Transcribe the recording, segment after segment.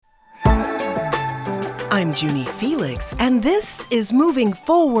I'm Junie Felix, and this is Moving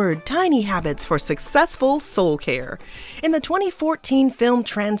Forward, Tiny Habits for Successful Soul Care. In the 2014 film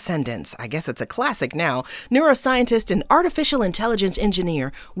Transcendence, I guess it's a classic now, neuroscientist and artificial intelligence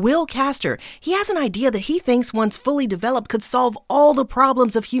engineer Will Castor, he has an idea that he thinks once fully developed could solve all the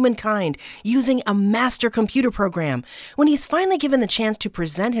problems of humankind using a master computer program. When he's finally given the chance to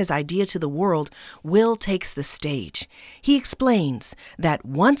present his idea to the world, Will takes the stage. He explains that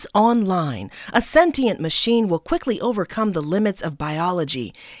once online, a sentient machine will quickly overcome the limits of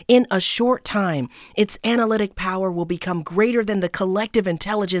biology. In a short time, its analytic power will become greater than the collective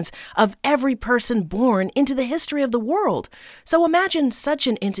intelligence of every person born into the history of the world. So imagine such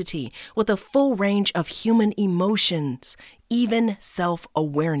an entity with a full range of human emotions, even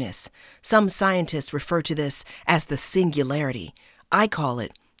self-awareness. Some scientists refer to this as the singularity. I call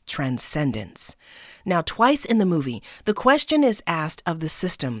it transcendence. Now, twice in the movie, the question is asked of the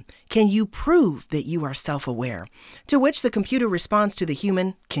system, can you prove that you are self-aware? To which the computer responds to the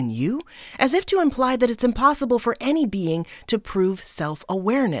human, can you? As if to imply that it's impossible for any being to prove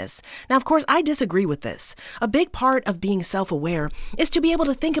self-awareness. Now, of course, I disagree with this. A big part of being self-aware is to be able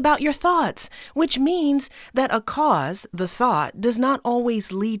to think about your thoughts, which means that a cause, the thought, does not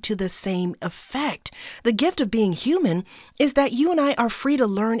always lead to the same effect. The gift of being human is that you and I are free to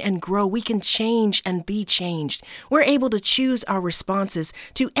learn and grow. We can change and be changed. We're able to choose our responses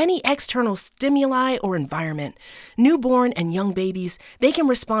to any external stimuli or environment. Newborn and young babies, they can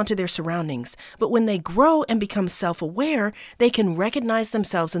respond to their surroundings, but when they grow and become self-aware, they can recognize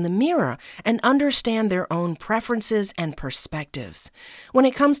themselves in the mirror and understand their own preferences and perspectives. When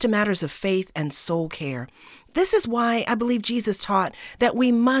it comes to matters of faith and soul care, this is why I believe Jesus taught that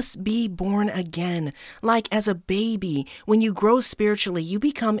we must be born again. Like as a baby, when you grow spiritually, you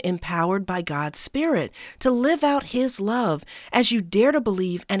become empowered by God's Spirit to live out His love as you dare to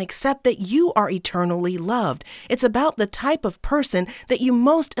believe and accept that you are eternally loved. It's about the type of person that you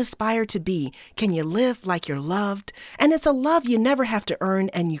most aspire to be. Can you live like you're loved? And it's a love you never have to earn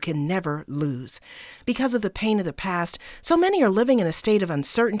and you can never lose. Because of the pain of the past, so many are living in a state of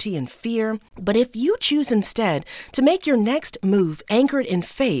uncertainty and fear. But if you choose instead to make your next move anchored in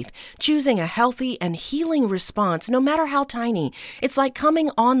faith, choosing a healthy and healing response, no matter how tiny, it's like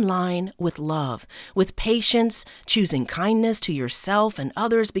coming online with love, with patience, choosing kindness to yourself and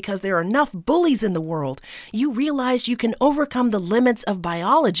others because there are enough bullies in the world. You realize you can overcome the limits of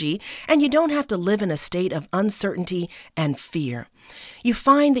biology and you don't have to live in a state of uncertainty and fear. You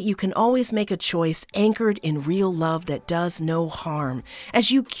find that you can always make a choice anchored in real love that does no harm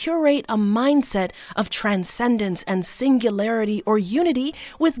as you curate a mindset of transcendence and singularity or unity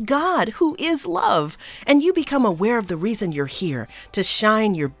with God, who is love. And you become aware of the reason you're here, to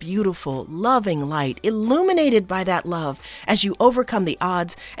shine your beautiful, loving light, illuminated by that love as you overcome the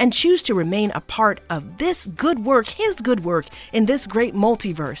odds and choose to remain a part of this good work, His good work in this great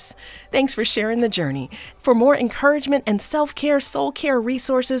multiverse. Thanks for sharing the journey. For more encouragement and self-care, soul care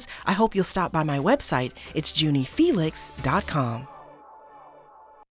resources, I hope you'll stop by my website. It's juniefelix.com.